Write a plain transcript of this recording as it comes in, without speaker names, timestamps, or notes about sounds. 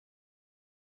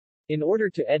In order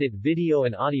to edit video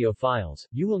and audio files,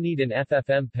 you will need an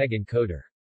FFmpeg encoder.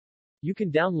 You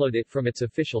can download it from its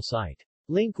official site.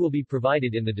 Link will be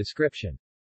provided in the description.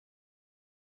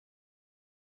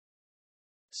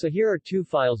 So here are two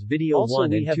files, video Also,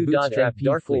 1 and 2. bootstrap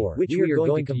MP4, which we are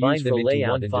going to combine them into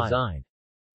one file. Design.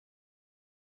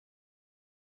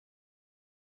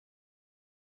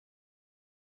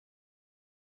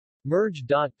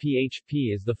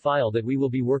 Merge.php is the file that we will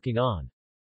be working on.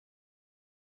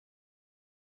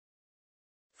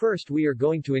 First, we are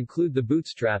going to include the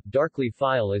bootstrap darkly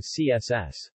file as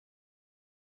CSS.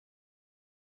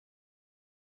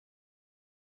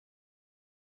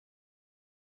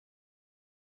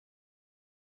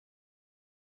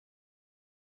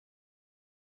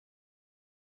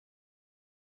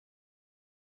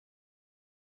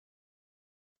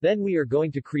 Then we are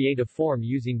going to create a form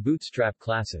using bootstrap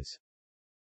classes.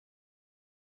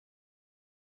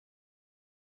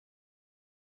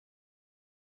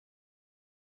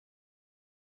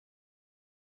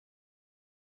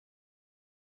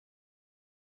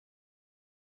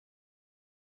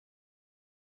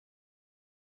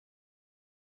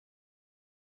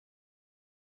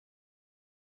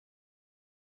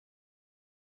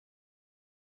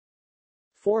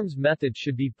 Forms method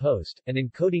should be post, and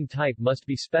encoding type must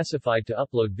be specified to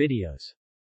upload videos.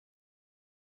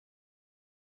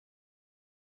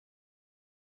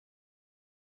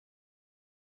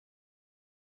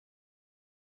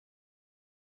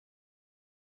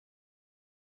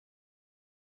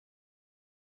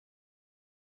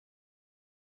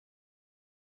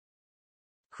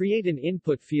 Create an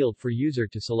input field for user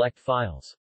to select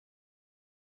files.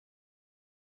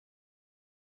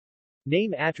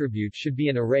 Name attribute should be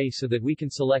an array so that we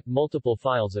can select multiple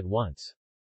files at once.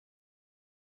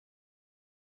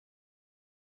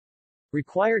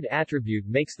 Required attribute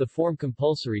makes the form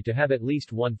compulsory to have at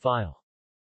least one file.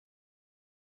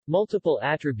 Multiple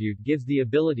attribute gives the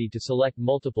ability to select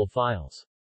multiple files.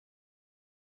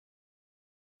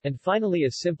 And finally,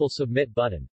 a simple submit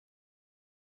button.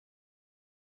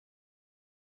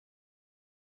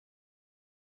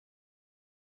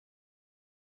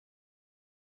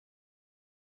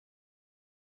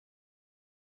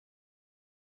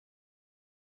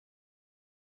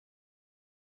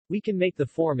 We can make the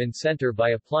form in center by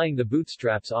applying the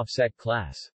bootstraps offset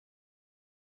class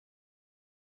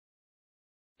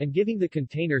and giving the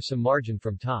container some margin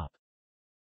from top.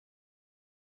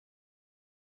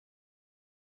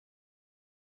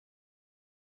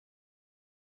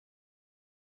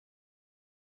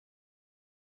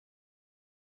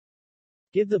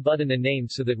 Give the button a name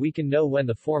so that we can know when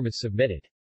the form is submitted.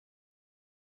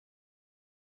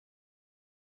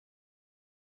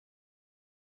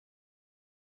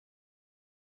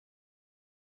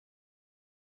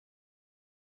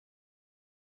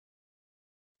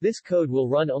 This code will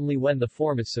run only when the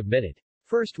form is submitted.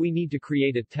 First, we need to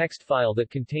create a text file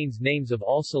that contains names of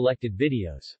all selected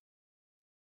videos.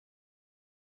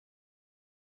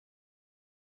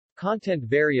 Content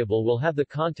variable will have the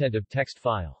content of text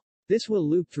file. This will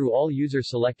loop through all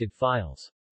user-selected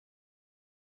files.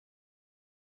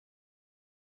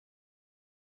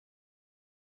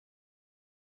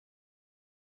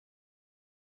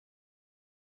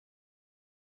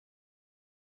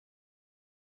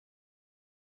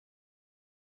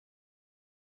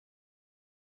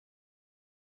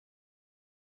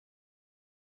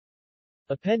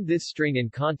 Append this string in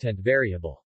content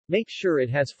variable. Make sure it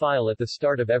has file at the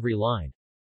start of every line.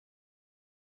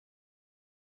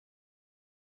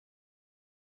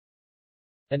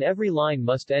 And every line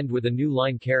must end with a new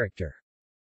line character.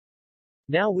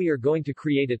 Now we are going to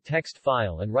create a text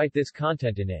file and write this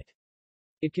content in it.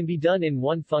 It can be done in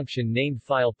one function named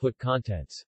file put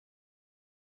contents.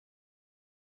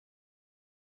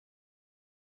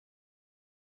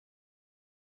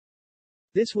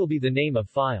 This will be the name of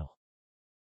file.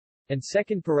 And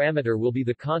second parameter will be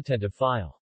the content of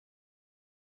file.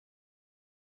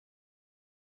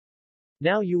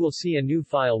 Now you will see a new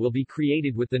file will be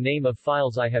created with the name of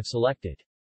files I have selected.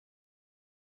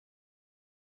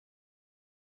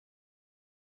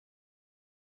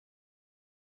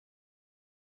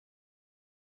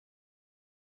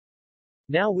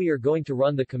 Now we are going to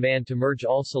run the command to merge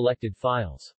all selected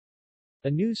files.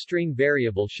 A new string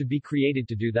variable should be created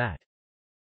to do that.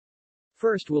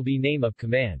 First will be name of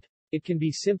command. It can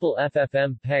be simple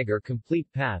FFmpeg or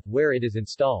complete path where it is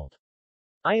installed.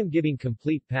 I am giving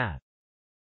complete path.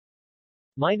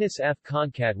 -f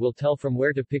concat will tell from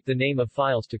where to pick the name of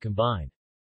files to combine.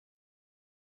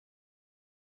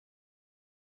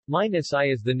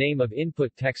 -i is the name of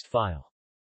input text file.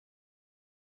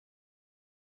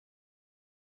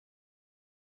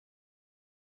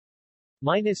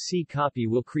 -c copy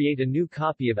will create a new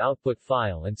copy of output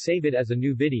file and save it as a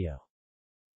new video.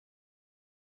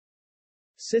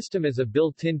 System is a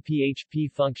built-in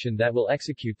PHP function that will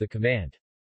execute the command.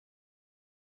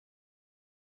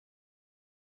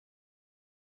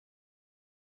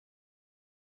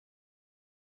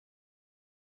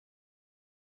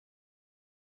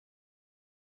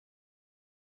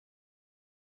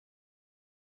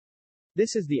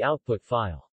 This is the output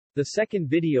file. The second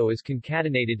video is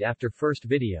concatenated after first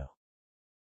video.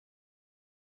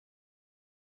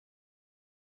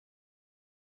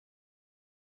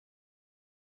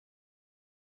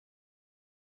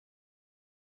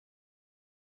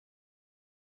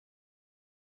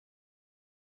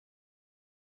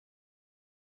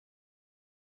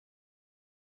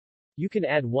 You can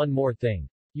add one more thing.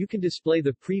 You can display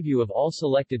the preview of all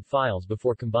selected files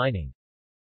before combining.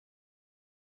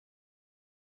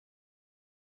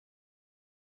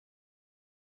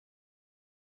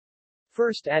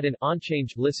 First, add an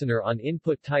onChange listener on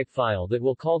input type file that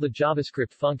will call the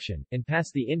JavaScript function, and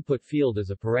pass the input field as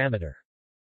a parameter.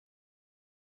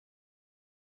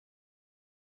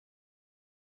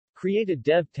 Create a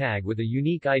dev tag with a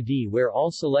unique ID where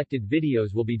all selected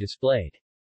videos will be displayed.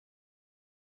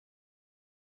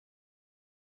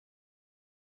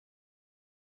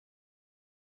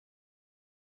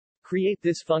 Create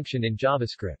this function in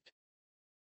JavaScript.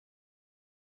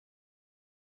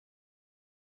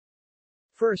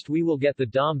 First we will get the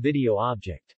DOM video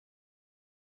object.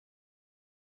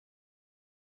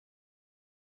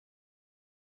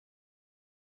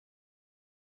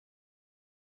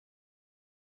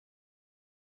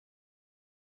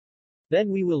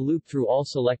 Then we will loop through all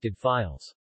selected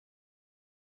files.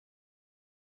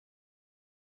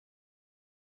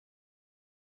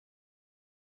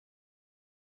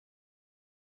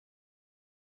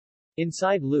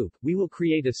 Inside loop, we will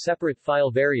create a separate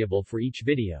file variable for each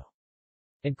video.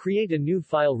 And create a new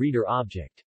file reader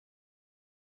object.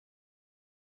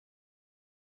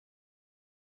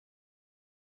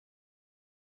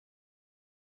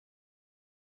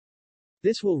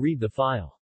 This will read the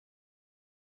file.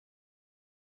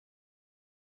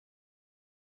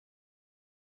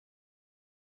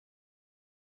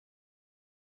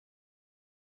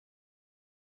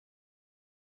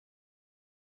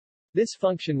 This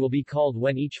function will be called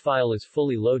when each file is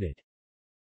fully loaded.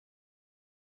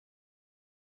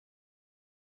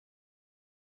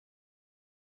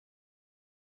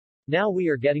 Now we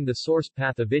are getting the source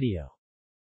path of video.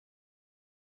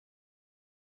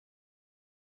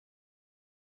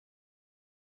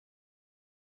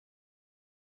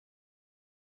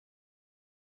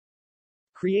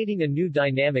 Creating a new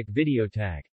dynamic video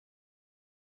tag.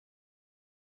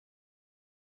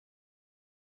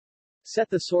 Set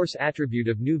the source attribute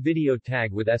of new video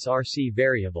tag with src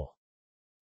variable.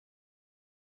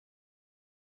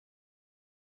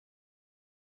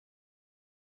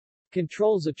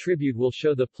 Controls attribute will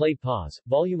show the play pause,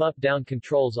 volume up down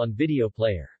controls on video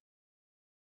player.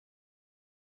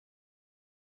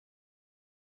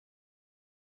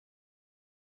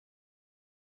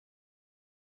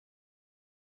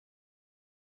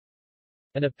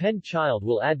 An append child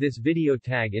will add this video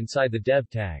tag inside the dev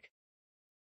tag.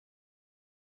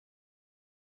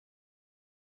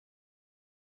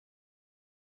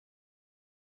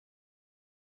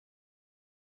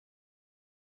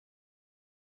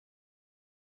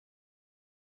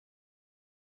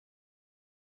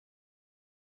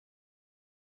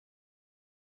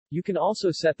 You can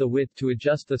also set the width to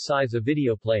adjust the size of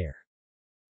video player.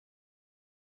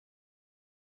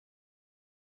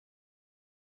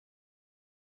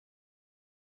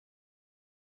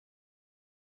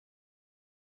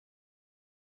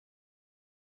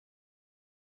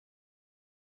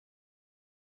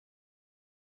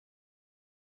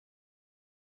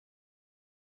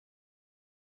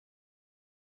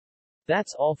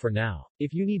 That's all for now.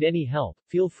 If you need any help,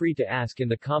 feel free to ask in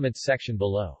the comments section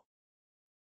below.